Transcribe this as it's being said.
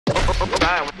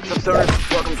Alright, what's up,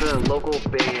 stoners? Welcome to the local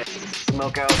Bay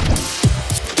Smokeout.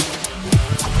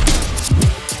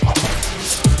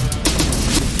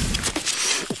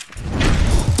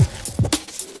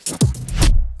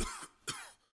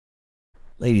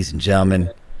 Ladies and gentlemen,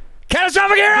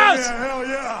 Catastrophic Heroes! Yeah, hell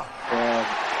yeah!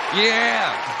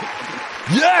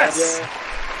 Yeah! Yes!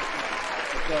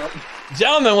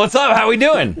 Gentlemen, what's up? How we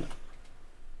doing?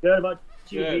 Good about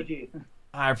you, BG.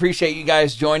 I appreciate you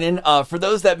guys joining. For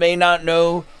those that may not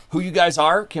know who you guys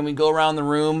are, can we go around the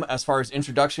room as far as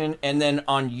introduction? And then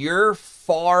on your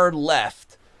far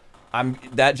left,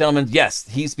 that gentleman, yes,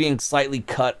 he's being slightly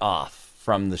cut off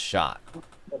from the shot.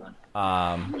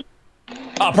 Oh,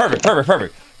 perfect.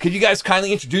 Could you guys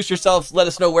kindly introduce yourselves? Let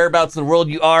us know whereabouts in the world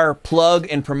you are, plug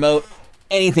and promote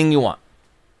anything you want.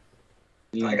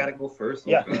 I gotta go first.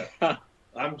 Yeah.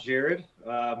 I'm Jared.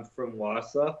 I'm from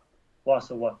Wausau.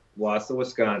 Wausau what? Wausau,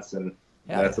 Wisconsin.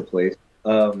 Yeah. That's a place.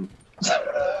 Yeah.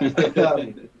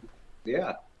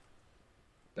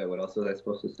 What else was I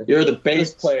supposed to say? You're the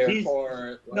bass player He's-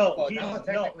 for. No, fuck, he's, no, no,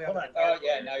 technically hold I'm on. Oh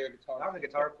yeah, now you're a guitar. I'm a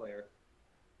guitar player.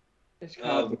 It's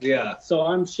complicated. Yeah. So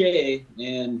I'm Shay,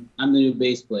 and I'm the new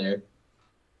bass player.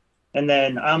 And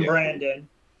then I'm Yeah. Brandon,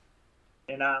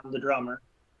 and I'm the drummer.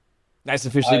 Nice to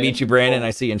officially meet you, Brandon. I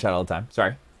see you in chat all the time.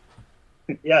 Sorry.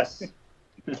 Yes.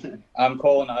 I'm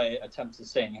Cole, and I attempt to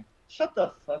sing. Shut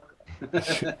the fuck up.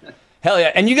 Hell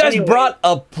yeah. And you guys Anyway. brought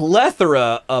a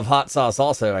plethora of hot sauce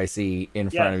also, I see, in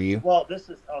front of you. Well, this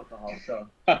is alcohol, so.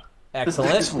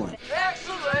 Excellent.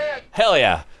 Hell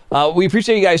yeah. We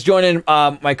appreciate you guys joining.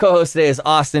 My co-host today is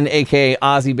Austin, a.k.a.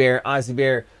 Ozzy Bear. Ozzy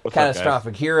Bear,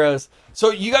 Catastrophic Heroes. So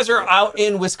you guys are out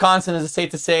in Wisconsin, is it safe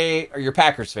to say, are you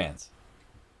Packers fans?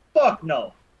 Fuck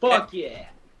no. Fuck yeah!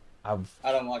 I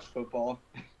don't watch football.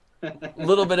 A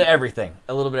little bit of everything.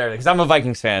 Because I'm a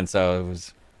Vikings fan, so I'm going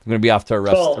to be off to a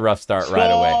rough start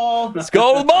right away. Let's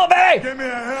go to the ball, baby! Give me a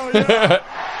hell yeah!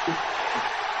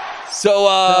 So,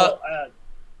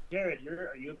 Jared,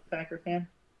 are you a Packer fan?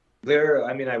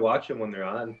 I watch them when they're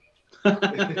on.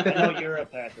 I know you're a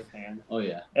Packer fan. Oh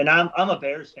yeah. And I'm a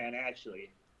Bears fan,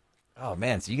 actually. oh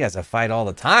man, so you guys have fight all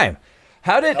the time.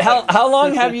 How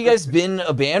long have you guys been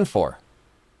a band for?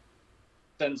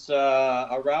 Since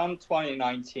around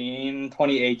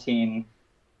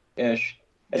 2018-ish.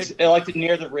 It's like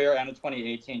near the rear end of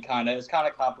 2018, kind of. It's kind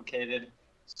of complicated.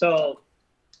 So,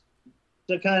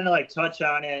 to kind of like touch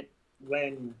on it,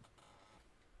 when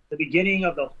the beginning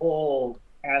of the whole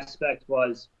aspect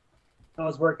was, I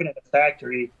was working at a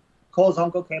factory. Cole's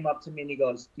uncle came up to me and he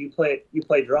goes, "You play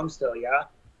drums still, yeah?"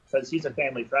 Because he's a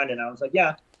family friend, and I was like,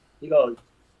 "Yeah." He goes,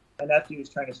 "My nephew's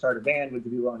trying to start a band. Would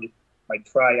you be willing to like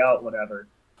try out whatever?"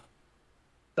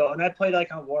 So, and I played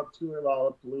like on Warped Tour,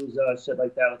 Lollapalooza, shit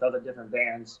like that with other different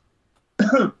bands.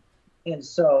 And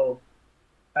so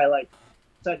I like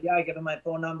said, "Yeah," I give him my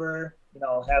phone number,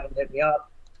 have him hit me up.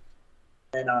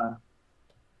 And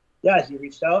yeah, he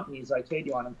reached out and he's like, "Hey, do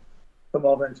you want to come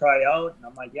over and try out?" And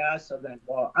I'm like, "Yeah." So then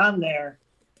while I'm there,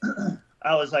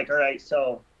 I was like, "All right,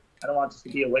 so I don't want this to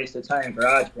be a waste of time in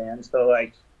garage band." So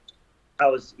like I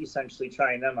was essentially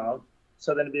trying them out.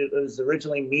 So then it was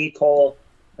originally me, Cole,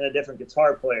 and a different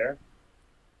guitar player.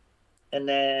 And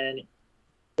then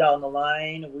down the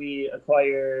line, we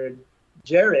acquired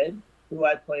Jared, who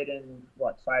I played in,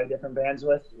 5 different bands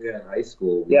with? Yeah, in high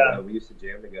school. We used to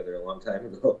jam together a long time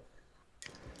ago.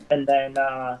 And then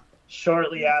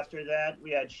shortly after that,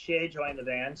 we had Shay join the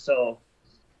band. So,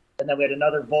 and then we had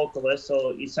another vocalist.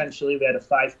 So essentially, we had a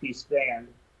 5-piece band,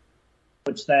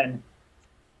 which then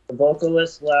the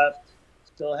vocalist left,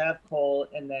 still have Cole,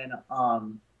 and then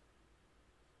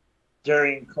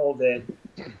during COVID,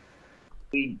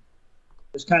 we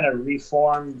just kind of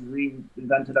reformed,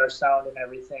 reinvented our sound and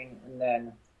everything. And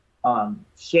then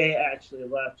Shay actually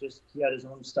left, just he had his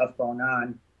own stuff going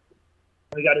on.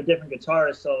 We got a different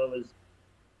guitarist, so it was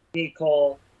me,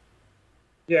 Cole,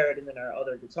 Jared, and then our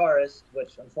other guitarist,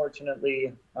 which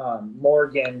unfortunately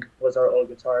Morgan was our old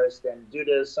guitarist, and due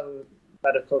to some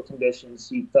medical conditions,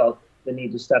 he felt the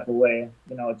need to step away.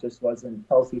 It just wasn't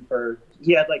healthy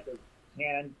he had like a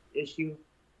hand issue,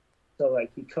 so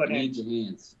like he couldn't. Need your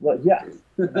hands. Well, yeah,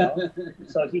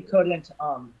 so he couldn't.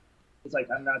 He's like,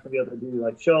 "I'm not gonna be able to do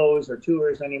like shows or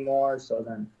tours anymore." So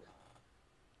then,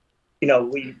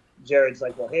 Jared's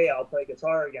like, "Well, hey, I'll play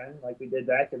guitar again, like we did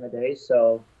back in the day."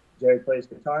 So Jared plays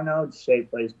guitar now, Shay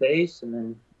plays bass, and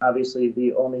then obviously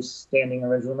the only standing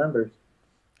original members.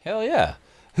 Hell yeah.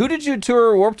 Who did you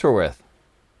tour Warped Tour with?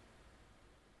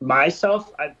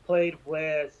 Myself, I've played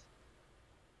with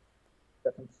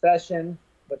The Confession,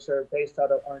 which are based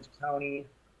out of Orange County.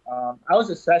 I was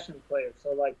a session player,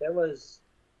 so like there was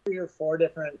 3 or 4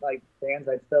 different like bands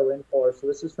I'd fill in for. So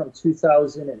this is from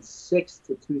 2006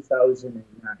 to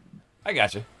 2009. I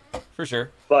got you, for sure.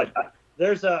 But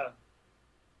there's a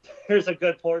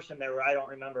good portion there where I don't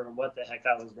remember what the heck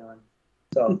I was doing.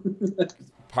 So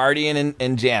Partying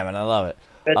and jamming, I love it.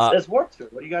 it's Warped Tour.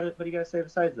 What do you got to say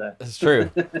besides that? It's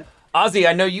true. Ozzy,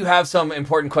 I know you have some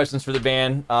important questions for the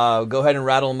band. Go ahead and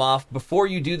rattle them off. Before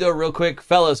you do, though, real quick,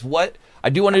 fellas, I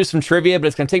do want to do some trivia, but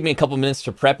it's going to take me a couple minutes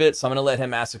to prep it, so I'm going to let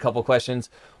him ask a couple questions.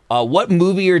 What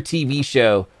movie or TV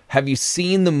show have you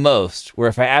seen the most, where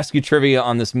if I ask you trivia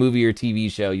on this movie or TV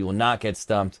show, you will not get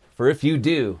stumped? For if you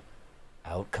do,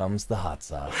 out comes the hot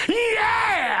sauce.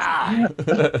 Yeah!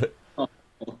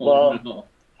 Well, no.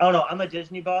 I don't know. I'm a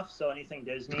Disney buff, so anything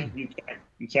Disney,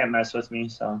 you can't mess with me.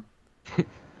 So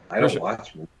I don't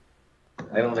watch movies.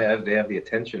 I don't have the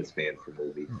attention span for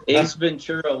movies. Ace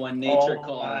Ventura, When Nature oh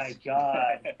Calls. my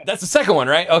god. That's the second one,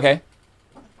 right? Okay.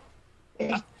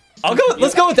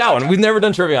 Let's go with that one. We've never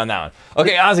done trivia on that one.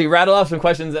 Okay, Ozzy, rattle off some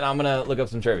questions, and I'm gonna look up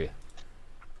some trivia.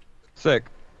 Sick.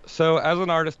 So as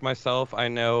an artist myself, I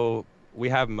know we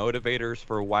have motivators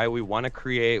for why we want to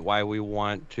create, why we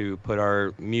want to put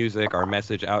our music, our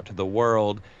message out to the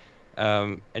world.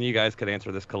 And you guys could answer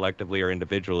this collectively or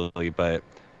individually, but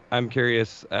I'm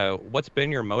curious, what's been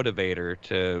your motivator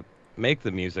to make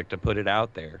the music, to put it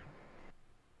out there?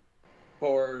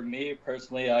 For me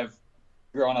personally, I've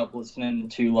grown up listening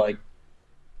to like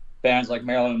bands like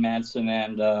Marilyn Manson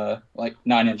and like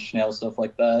 9 Inch Nails, stuff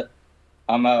like that.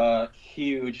 I'm a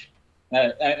huge,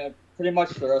 pretty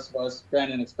much the rest of us,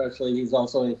 Brandon especially, he's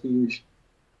also a huge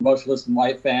Motionless in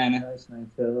White fan.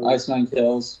 Ice Nine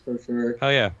Kills, for sure.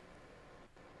 Hell yeah.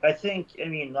 I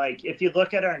mean, like, if you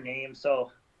look at our name,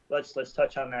 so let's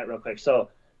touch on that real quick. So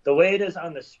the way it is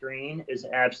on the screen is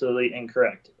absolutely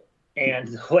incorrect. And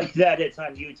the way that it's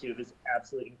on YouTube is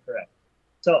absolutely incorrect.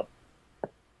 So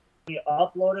we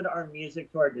uploaded our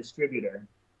music to our distributor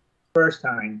first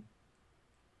time.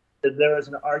 There was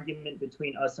an argument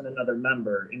between us and another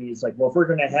member, and he's like, well, if we're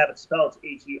going to have it spelled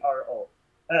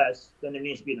Heros, then there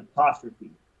needs to be an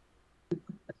apostrophe.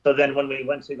 So then when we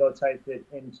went to go type it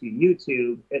into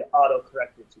YouTube, it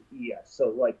auto-corrected to ES. So,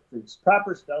 like, the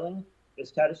proper spelling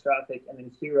is Catastrophic, and then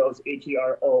Heroes,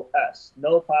 Heros.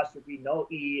 No apostrophe, no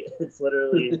E. It's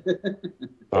literally... It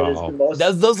is the most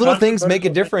Those little things make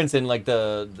a difference in, like,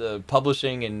 the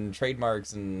publishing and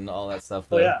trademarks and all that stuff.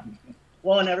 Oh, yeah.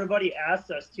 Well, and everybody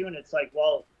asks us, too, and it's like,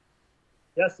 well,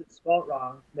 yes, it's spelled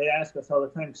wrong. They ask us all the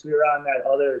time, because we were on that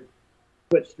other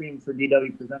Twitch stream for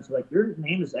DW Presents. Like, your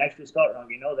name is actually spelled wrong.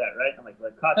 You know that, right? I'm like,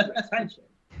 caught your attention.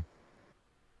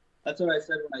 That's what I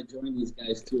said when I joined these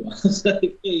guys, too. I was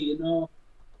like, hey, you know.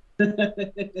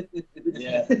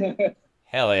 Yeah.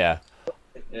 Hell yeah.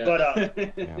 Yeah. But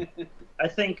Yeah. I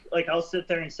think, like, I'll sit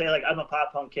there and say, like, I'm a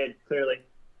pop punk kid, clearly.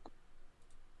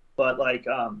 But, like,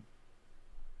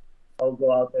 I'll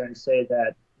go out there and say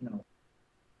that, you know,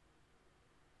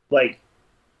 like,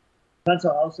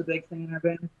 mental health's a big thing in our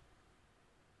band.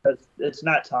 Because it's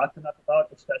not talked enough about,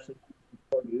 especially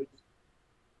for youth.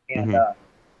 And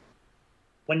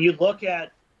when you look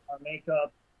at our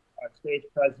makeup, our stage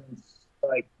presence,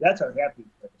 like, that's our happy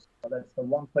place. So that's the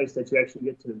one place that you actually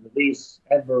get to release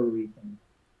everything.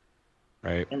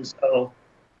 Right. And so,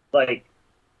 like,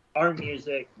 our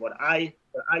music, what I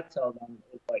tell them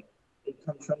is, like, it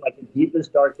comes from, like, the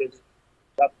deepest, darkest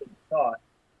stuff that you thought,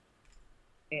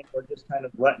 and we're just kind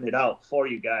of letting it out for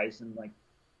you guys, and, like,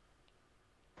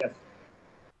 just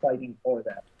fighting for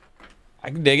that. I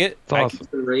can dig it. It's awesome.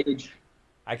 The rage.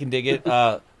 I can dig it.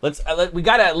 We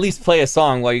gotta at least play a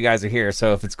song while you guys are here.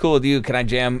 So if it's cool with you, can I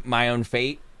jam My Own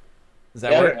Fate? Does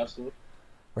that work? Absolutely.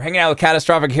 We're hanging out with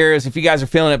Catastrophic Heroes. If you guys are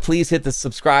feeling it, please hit the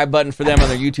subscribe button for them on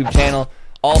their YouTube channel.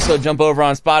 Also, jump over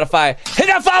on Spotify. Hit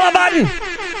that follow button!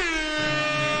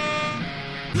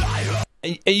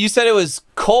 And you said it was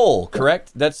Cole,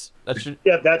 correct? That's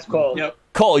Yeah, that's cool. Yep.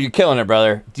 Cole, you're killing it,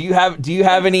 brother. Do you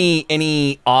have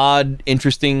any odd,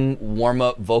 interesting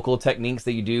warm-up vocal techniques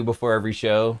that you do before every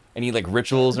show? Any, like,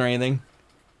 rituals or anything?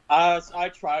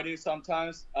 I try to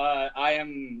sometimes. I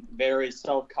am very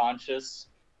self-conscious,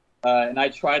 and I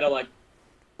try to, like,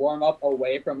 warm up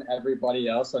away from everybody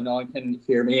else so no one can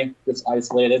hear me, just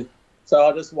isolated. So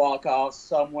I'll just walk off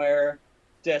somewhere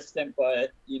distant,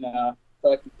 but, you know,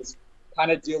 so I can just kind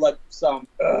of do, like, some,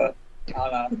 I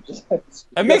don't know. Just,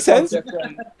 It makes sense.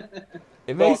 Different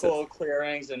It makes vocal sense.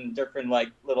 clearings and different, like,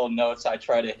 little notes I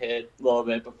try to hit a little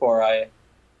bit before I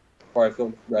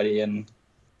feel ready and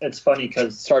It's funny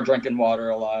because start drinking water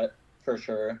a lot, for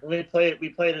sure. we played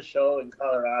a show in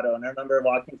Colorado, and I remember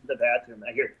walking to the bathroom, and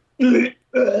I hear,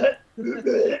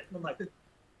 I'm like,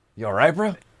 You all right,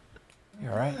 bro? You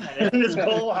all right? And then this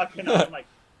Cole walking up, I'm like,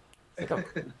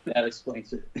 That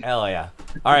explains it. Hell yeah.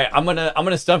 All right, I'm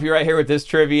gonna stump you right here with this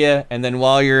trivia, and then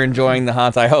while you're enjoying the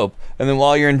hot sauce, I hope, and then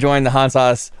while you're enjoying the hot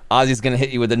sauce, Ozzy's gonna hit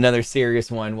you with another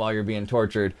serious one while you're being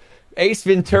tortured. Ace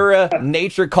Ventura,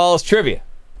 Nature Calls trivia.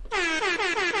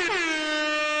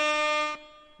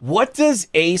 What does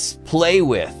Ace play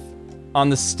with on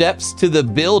the steps to the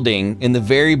building in the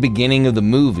very beginning of the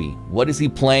movie? What is he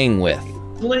playing with?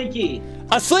 Slinky.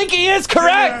 A slinky is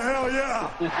correct! Yeah, hell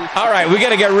yeah. All right, we got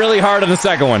to get really hard on the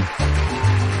second one.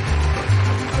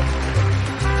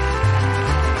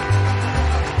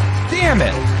 Damn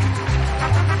it.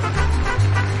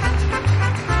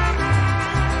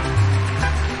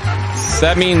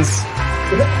 That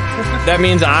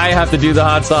means I have to do the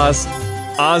hot sauce.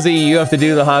 Ozzy, you have to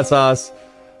do the hot sauce.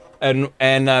 And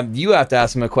you have to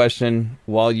ask him a question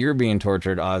while you're being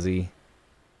tortured, Ozzy.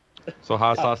 So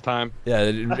hot sauce time.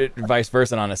 Yeah, vice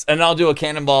versa on us. And I'll do a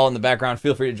cannonball in the background.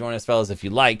 Feel free to join us, fellas, if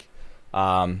you like. You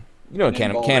know what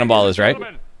cannonball is, right?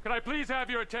 Gentlemen, can I please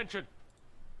have your attention?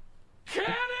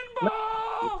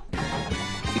 Cannonball!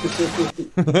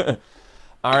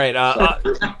 All right.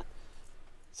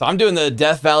 So I'm doing the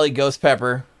Death Valley Ghost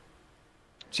Pepper.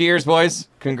 Cheers, boys.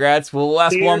 Congrats. We'll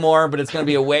ask Cheers. one more, but it's going to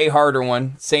be a way harder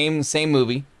one. Same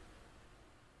movie.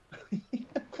 I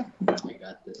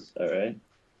got this. all right,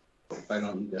 If I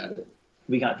don't, you got it.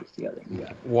 we got this together. We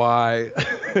got it. Why?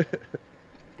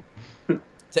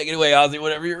 Take it away, Ozzy,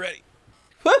 whenever you're ready.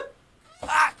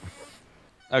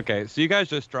 Okay, so you guys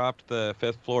just dropped the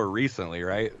 5th floor recently,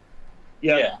 right?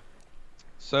 Yeah.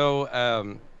 So,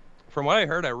 from what I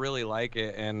heard, I really like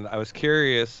it, and I was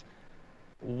curious,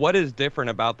 what is different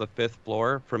about the 5th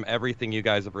floor from everything you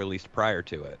guys have released prior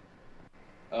to it?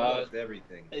 Almost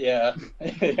everything. Yeah.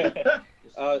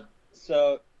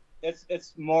 So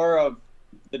it's more of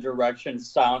the direction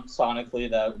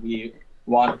sonically that we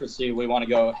want to pursue. We want to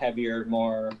go heavier,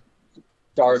 more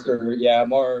darker.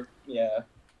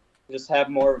 Just have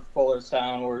more fuller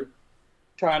sound. We're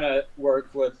trying to work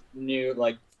with new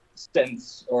like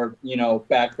synths or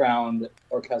background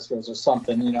orchestras or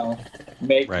something.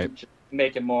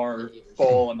 Make it more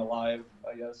full and alive,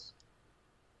 I guess.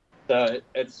 So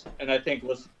and I think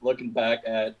looking back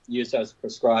at Use As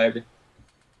Prescribed,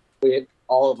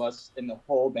 all of us in the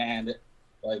whole band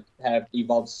have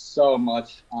evolved so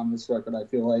much on this record. I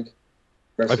feel like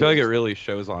it really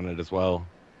shows on it as well.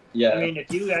 Yeah. I mean,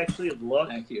 if you actually look,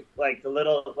 Thank you. like the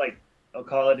little, I'll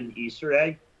call it an Easter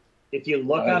egg. If you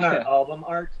look on our album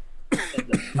art, in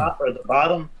the top or the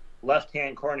bottom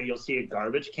left-hand corner, you'll see a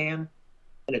garbage can,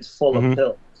 and it's full of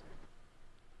pills.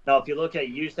 Now, if you look at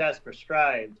Used As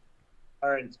Prescribed,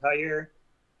 our entire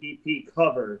EP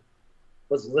cover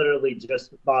was literally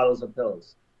just bottles of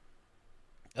pills.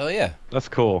 Oh, yeah. That's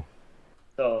cool.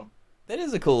 So, That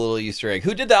is a cool little Easter egg.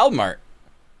 Who did the album art?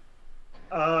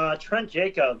 Trent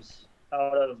Jacobs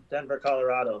out of Denver,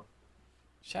 Colorado.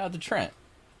 Shout out to Trent.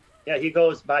 Yeah, he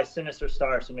goes by Sinister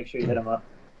Star, so make sure you hit him up.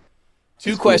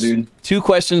 Two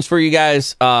questions for you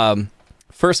guys.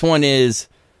 First one is,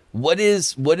 what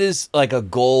is like a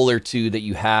goal or two that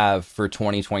you have for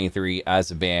 2023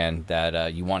 as a band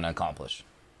that you want to accomplish?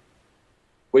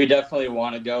 We definitely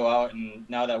want to go out, and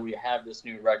now that we have this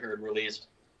new record released,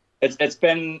 it's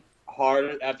been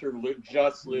hard after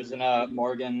just losing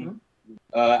Morgan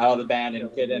out of the band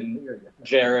and getting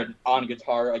Jared on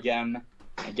guitar again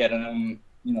and getting him,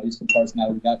 these guitars now.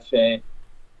 We got Shay,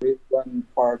 we run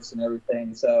parts and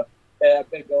everything. So yeah, a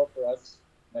big goal for us,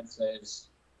 I'd say, is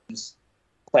just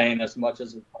playing as much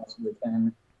as we possibly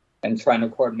can and trying to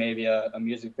record maybe a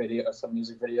music video or some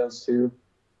music videos too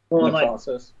in the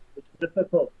process. The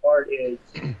difficult part is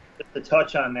just to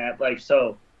touch on that.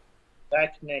 So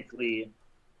technically,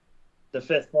 the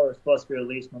 5th floor was supposed to be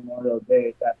released Memorial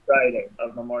Day, that Friday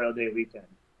of Memorial Day weekend.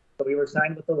 So we were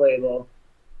signed with the label.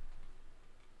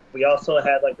 We also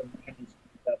had a management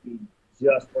that we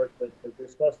just worked with, because we're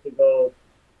supposed to go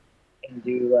and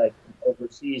do an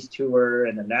overseas tour,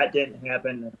 and then that didn't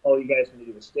happen. And you guys need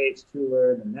to do a States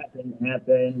tour, and then that didn't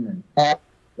happen. And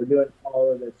we're doing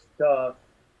all of this stuff,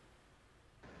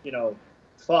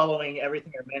 following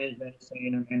everything our management is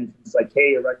saying. Our management's like, hey,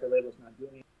 your record label's not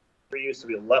doing it for you, so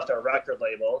we left our record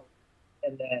label.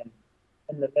 And then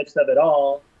in the midst of it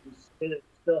all, we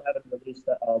still haven't released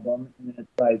the album, and then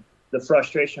it's the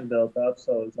frustration built up.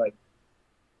 So it's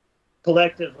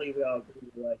collectively we all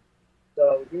agree,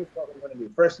 so here's what we're going to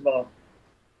do. First of all,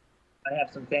 I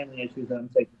have some family issues that I'm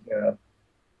taking care of.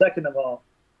 Second of all,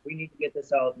 we need to get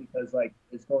this out because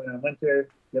it's going on winter,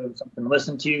 give them something to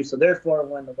listen to. So therefore,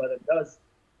 when the weather does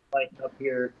lighten up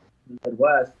here in the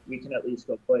Midwest, we can at least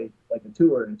go play a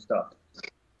tour and stuff.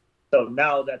 So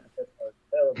now that the 5th floor is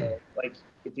available. Like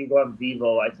if you go on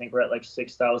Vivo, I think we're at like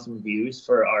 6,000 views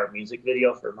for our music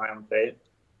video for My Own Fate.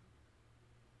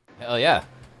 Hell yeah.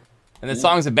 And the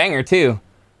song's a banger too.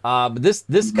 But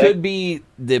this could be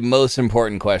the most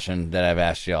important question that I've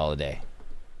asked you all today.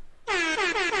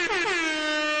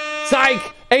 Psych!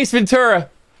 Ace Ventura!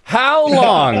 How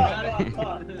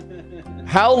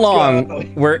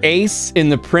long were Ace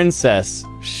and the Princess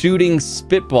shooting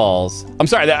spitballs? I'm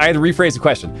sorry, I had to rephrase the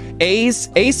question. Ace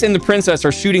and the Princess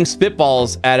are shooting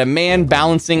spitballs at a man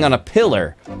balancing on a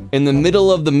pillar in the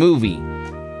middle of the movie.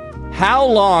 How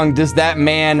long does that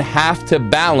man have to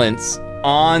balance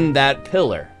on that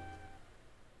pillar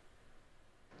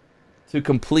to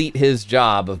complete his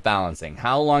job of balancing?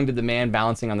 How long did the man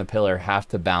balancing on the pillar have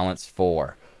to balance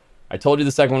for? I told you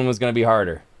the second one was going to be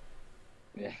harder.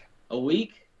 Yeah. A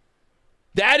week?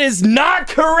 That is not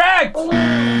correct!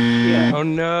 Yeah. Oh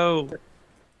no.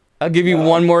 I'll give you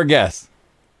one more guess.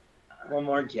 One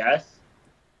more guess.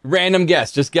 Random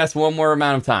guess. Just guess one more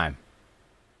amount of time.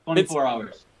 24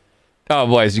 hours. Oh,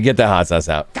 boys, you get that hot sauce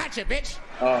out. Gotcha, bitch.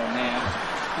 Oh, man.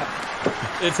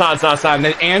 It's hot sauce time.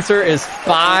 The answer is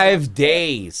 5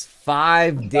 days.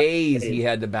 5 days he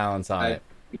had to balance on it.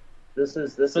 This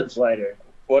is lighter.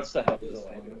 What's the hell is this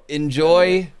one?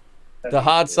 Enjoy the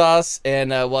hot sauce,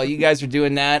 and while you guys are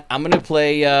doing that, I'm gonna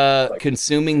play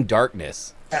Consuming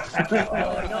Darkness. Oh,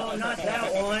 no, not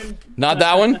that one. Not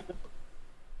that one?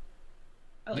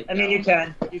 I mean, you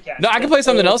can. No, I can play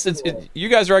something else. You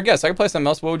guys are our guests. I can play something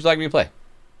else. What would you like me to play?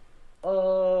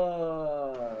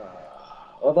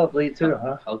 What about Bleed Through,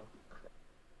 huh?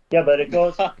 Yeah, but it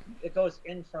goes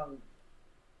in from.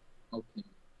 Okay.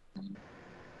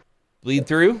 Bleed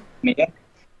Through? Yeah.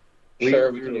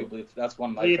 Sure, we Through. can do Bleed Through. That's one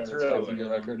of my Bleed favorites Through. on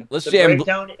your record. Let's The jam.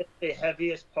 breakdown is the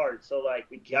heaviest part, so like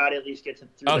we gotta at least get through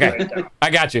the Okay, breakdown. I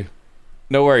got you.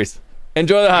 No worries.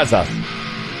 Enjoy the hot sauce.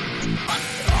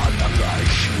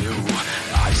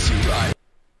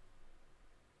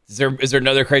 Is there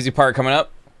another crazy part coming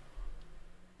up?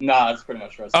 Nah, that's pretty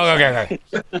much right. Oh, okay.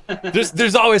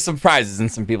 There's always surprises in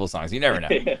some people's songs. You never know.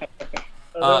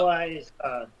 Otherwise,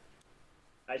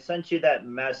 I sent you that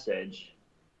message.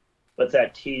 What's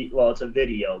that? Well, it's a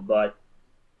video, but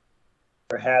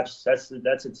perhaps that's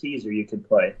a teaser you could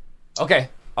play. Okay,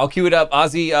 I'll cue it up.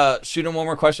 Ozzy, shoot him one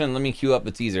more question and let me cue up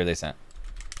the teaser they sent.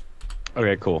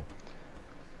 Okay, cool.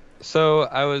 So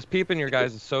I was peeping your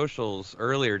guys' socials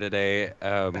earlier today,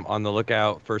 on the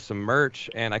lookout for some merch,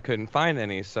 and I couldn't find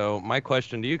any. So my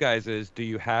question to you guys is, do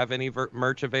you have any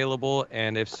merch available?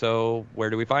 And if so,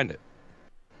 where do we find it?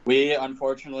 We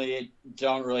unfortunately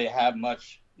don't really have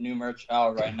much new merch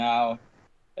out right now.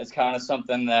 It's kind of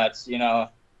something that's,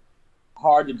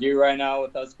 hard to do right now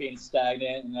with us being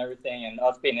stagnant and everything, and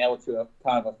us being able to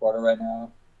kind of afford it right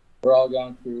now. We're all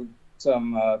going through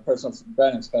some personal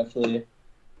brand, especially.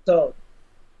 So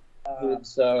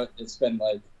It's been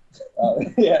like,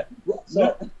 yeah.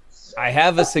 So I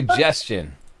have a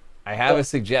suggestion.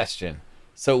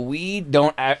 So we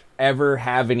don't ever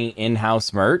have any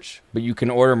in-house merch, but you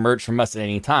can order merch from us at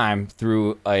any time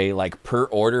through a per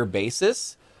order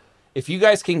basis. If you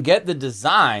guys can get the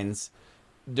designs,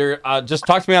 just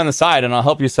talk to me on the side and I'll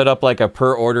help you set up a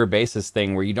per order basis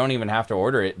thing where you don't even have to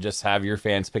order it. Just have your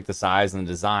fans pick the size and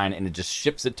the design and it just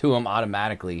ships it to them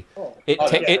automatically.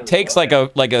 It takes like a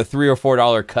 $3 or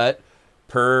 $4 cut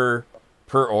per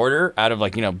order out of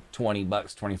 $20,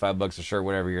 $25 a shirt,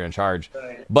 whatever you're gonna charge.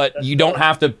 Right. But you don't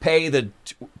have to pay the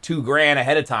 $2,000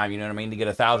 ahead of time, you know what I mean, to get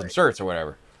 1,000 shirts or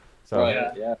whatever. So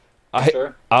Yeah.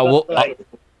 Sure.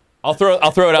 I'll throw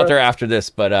it out there after this,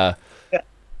 but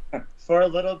for a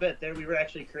little bit there, we were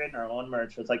actually creating our own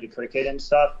merch with a cricket and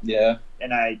stuff. Yeah.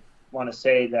 And I want to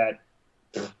say that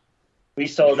we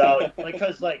sold out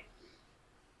because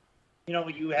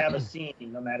you have a scene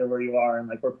no matter where you are, and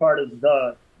we're part of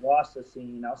the Wassa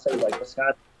scene. I'll say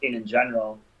Wisconsin scene in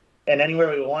general. And anywhere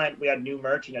we went, we had new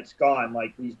merch and it's gone.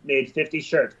 We made 50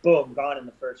 shirts, boom, gone in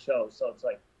the first show. So it's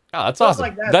oh, that's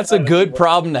awesome. That's a good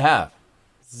problem to have.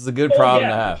 This is a good problem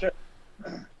to have. Sure.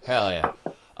 Hell yeah.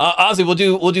 Ozzy,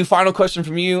 we'll do final question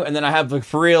from you, and then I have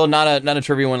for real, not a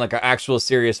trivia one, an actual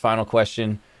serious final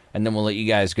question, and then we'll let you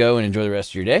guys go and enjoy the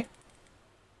rest of your day.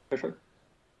 For sure.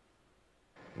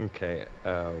 Okay.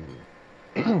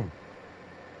 Hold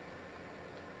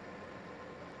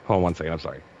on one second. I'm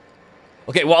sorry.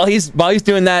 Okay, while he's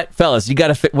doing that, fellas, you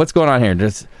gotta what's going on here?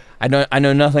 I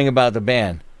know nothing about the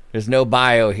band. There's no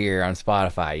bio here on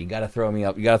Spotify. You gotta throw me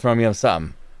up. You gotta throw me up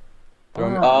something.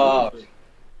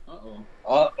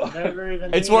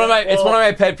 It's one of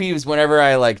my pet peeves whenever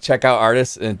I check out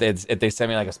artists and if they send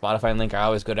me a Spotify link, I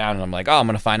always go down and I'm like, oh, I'm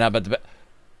gonna find out about the.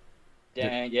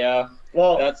 Dang, yeah.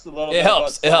 Well, That's a little It bit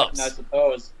helps, of a it helps. I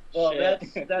suppose. well,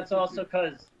 Shit. that's also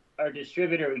because our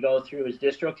distributor we go through is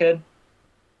DistroKid,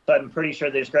 so I'm pretty sure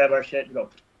they just grab our shit and go.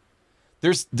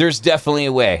 There's definitely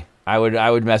a way. I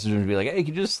would message them and be like, hey,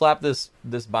 could you just slap this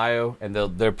bio, and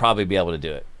they'll probably be able to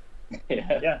do it.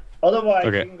 Yeah. Yeah. Otherwise,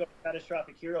 Okay. you can go to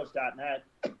catastrophicheroes.net.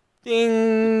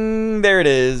 Ding! There it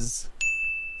is.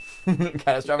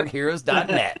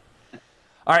 Catastrophicheroes.net.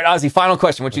 All right, Ozzy, final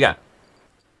question. What you got?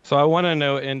 So I want to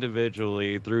know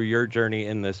individually through your journey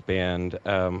in this band,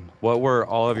 what were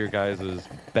all of your guys'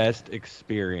 best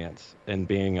experience in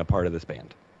being a part of this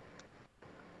band?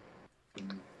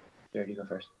 There, you go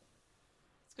first.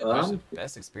 Good question.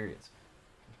 Best experience.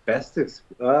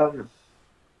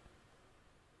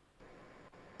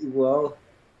 Well,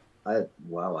 I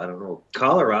don't know.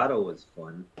 Colorado was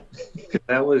fun.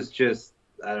 That was just,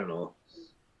 I don't know.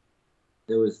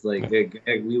 It was like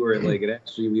we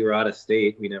were out of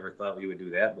state. We never thought we would do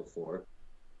that before.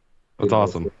 That's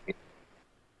awesome.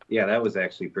 Yeah, that was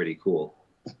actually pretty cool.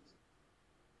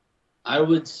 I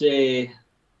would say,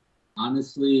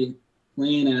 honestly,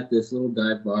 playing at this little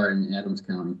dive bar in Adams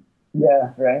County.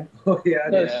 Yeah, right. Oh yeah,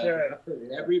 For Yeah. sure.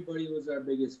 Everybody was our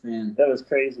biggest fan. That was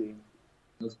crazy.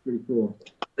 That was pretty cool.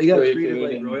 They got Great treated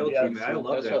like food. royalty, Yeah, man. I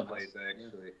love that's that what- place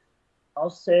actually. I'll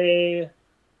say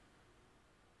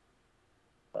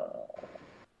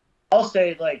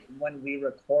like when we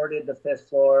recorded the fifth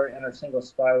floor and our single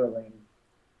spiraling,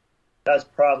 that's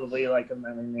probably like a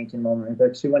memory making moment.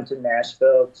 But we went to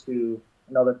Nashville to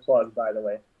another plug, by the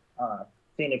way,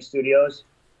 Phoenix Studios,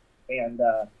 and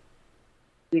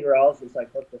Steve Rawls just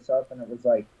like hooked us up, and it was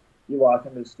like you walk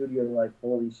into the studio, you're like,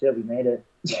 holy shit, we made it.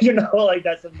 You know, like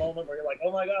that's a moment where you're like,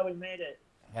 oh my god, we made it.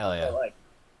 Hell yeah. So, like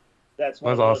that's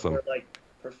one That's of those awesome. where like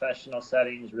professional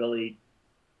settings really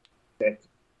stick.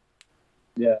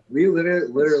 Yeah. We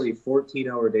literally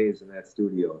 14-hour days in that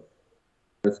studio.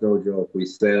 That's no joke. We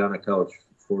sat on a couch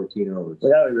for 14 hours. But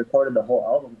yeah, we recorded the whole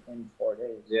album in 4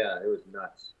 days. Yeah, it was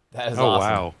nuts. That is Oh, awesome.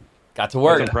 wow. Got to That's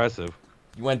work. impressive.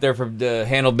 You went there to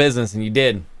handle business, and you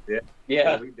did.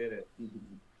 Yeah. we did it.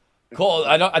 Cole,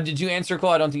 did you answer,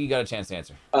 Cole? I don't think you got a chance to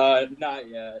answer. Not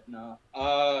yet. No.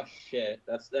 Shit.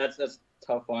 That's a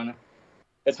tough one.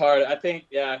 It's hard. I think,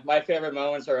 yeah, my favorite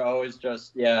moments are always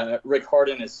just,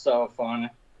 recording is so fun.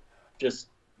 Just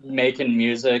making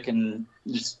music and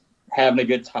just having a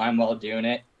good time while doing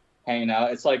it, hanging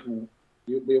out. It's like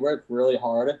we work really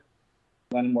hard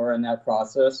when we're in that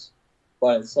process,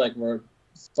 but it's like we're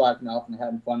slacking off and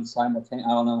having fun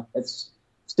simultaneously. I don't know. It's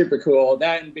super cool.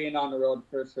 That and being on the road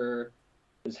for sure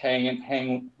is hanging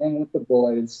with the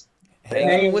boys.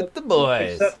 Hanging with the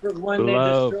boys. Except for when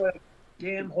Love. they destroyed a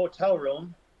damn hotel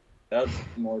room. That's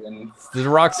more than It's the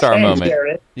rock star Thanks, moment.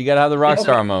 Garrett. You gotta have the rock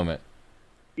star moment.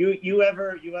 You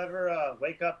ever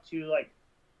wake up to like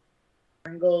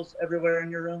Pringles everywhere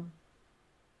in your room?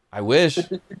 I wish.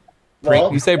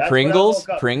 Well, You say that's when I Pringles? woke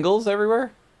up. Pringles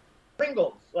everywhere?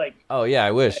 Pringles, like Oh yeah,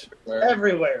 I wish.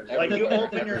 everywhere. Like you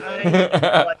open your eyes, and you're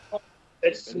like, oh,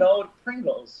 it snowed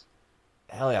Pringles.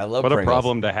 Hell yeah, I love What a Pringles.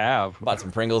 problem to have. I bought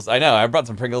some Pringles. I know. I brought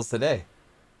some Pringles today.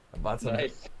 I bought some.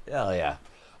 nice. Hell yeah.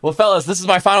 Well, fellas, this is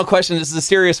my final question. This is a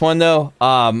serious one, though.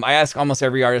 I ask almost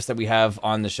every artist that we have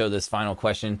on the show this final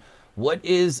question. What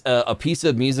is a piece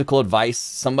of musical advice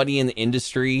somebody in the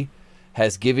industry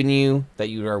has given you that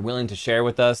you are willing to share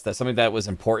with us? That's something that was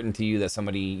important to you, that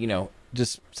somebody,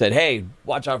 just said, hey,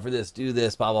 watch out for this, do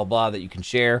this, blah, blah, blah, that you can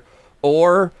share?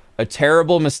 Or a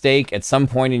terrible mistake at some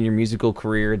point in your musical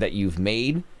career that you've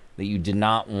made that you did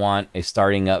not want a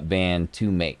starting up band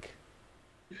to make?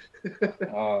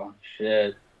 Oh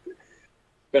shit.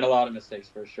 Been a lot of mistakes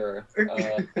for sure. No,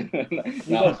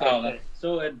 I don't know.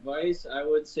 So advice, I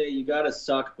would say you gotta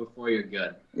suck before you're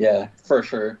good. Yeah, for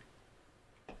sure.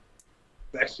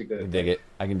 It's actually I good. can dig it.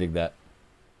 I can dig that.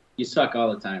 You suck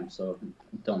all the time, so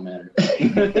it don't matter.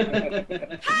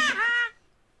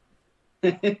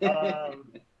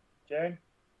 Jared,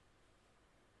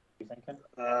 you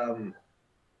thinking?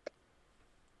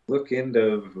 Look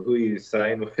into who you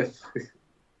sign with.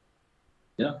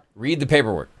 Read the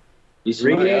paperwork. You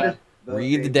smart. Read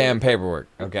Read the damn paperwork.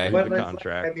 Okay. But- But The it's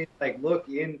contract. I mean, like, look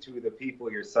into the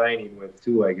people you're signing with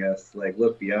too. I guess, like,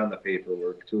 look beyond the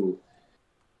paperwork too.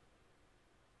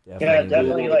 Yeah, Definitely.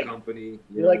 definitely, Know the like, company.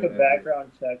 Do like a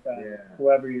background check on Yeah.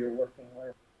 whoever you're working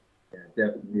with.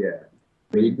 Yeah.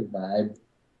 Read the vibe.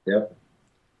 Yep.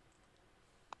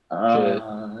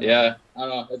 Yeah, I don't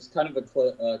know. It's kind of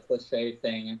a cliche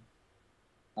thing.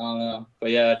 I don't know, but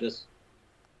yeah, just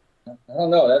I don't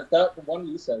know. That one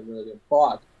you said really good.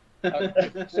 Fuck.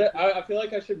 I feel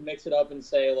like I should mix it up and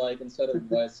say like instead of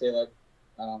advice, say like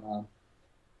I don't know.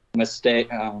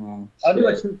 mistake. I don't know. I'll do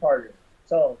a two-parter.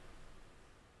 So,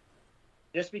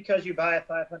 just because you buy a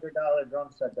 $500 drum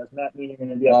set does not mean you're going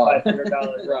to be a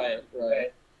 $500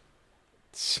 Right.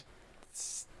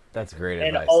 That's great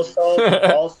And advice.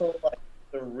 also, like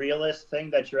the realest thing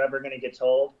that you're ever going to get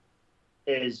told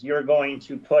is you're going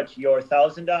to put your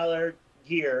 $1,000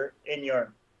 gear in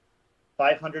your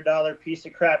 $500 piece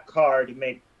of crap car to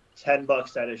make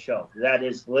 $10 at a show. That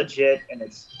is legit, and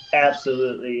it's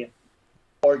absolutely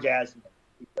orgasmic.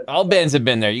 All bands have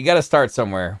been there. You got to start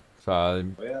somewhere. So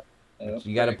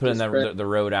you got to put in the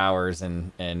road hours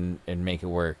and make it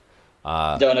work.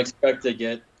 Don't expect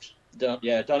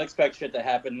expect shit to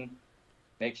happen.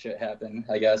 Make shit happen,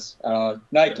 I guess.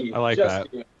 Nike. I like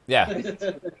just that. you. Yeah,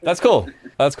 that's cool.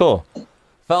 That's cool.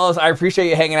 Fellas, I appreciate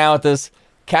you hanging out with us.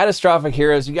 Catastrophic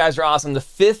Heroes, you guys are awesome. The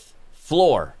 5th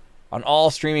floor on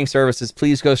all streaming services.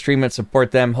 Please go stream it,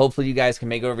 support them. Hopefully you guys can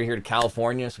make it over here to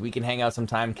California so we can hang out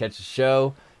sometime, catch a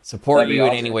show, support you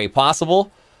in any way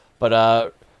possible.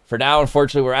 But for now,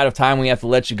 unfortunately, we're out of time. We have to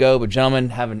let you go. But gentlemen,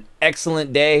 have an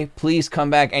excellent day. Please come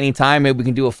back anytime. Maybe we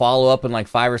can do a follow-up in like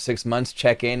 5 or 6 months,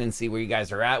 check in and see where you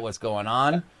guys are at, what's going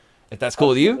on. If that's cool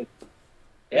with you.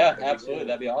 Yeah, absolutely.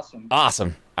 That'd be awesome.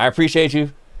 Awesome. I appreciate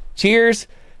you. Cheers.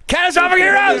 Catastrophic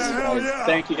Heroes!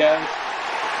 Thank you, guys.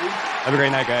 Have a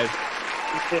great night, guys.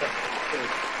 You too.